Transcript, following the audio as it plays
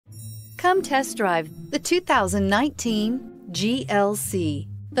Come test drive the 2019 GLC.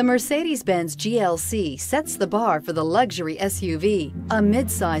 The Mercedes-Benz GLC sets the bar for the luxury SUV, a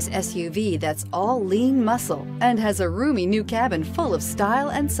midsize SUV that's all lean muscle and has a roomy new cabin full of style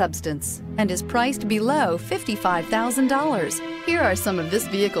and substance, and is priced below $55,000. Here are some of this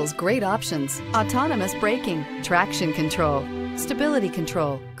vehicle's great options: autonomous braking, traction control, stability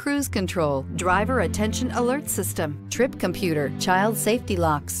control, cruise control, driver attention alert system, trip computer, child safety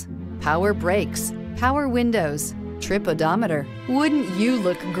locks, power brakes, power windows, trip odometer. Wouldn't you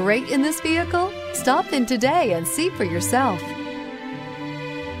look great in this vehicle? Stop in today and see for yourself.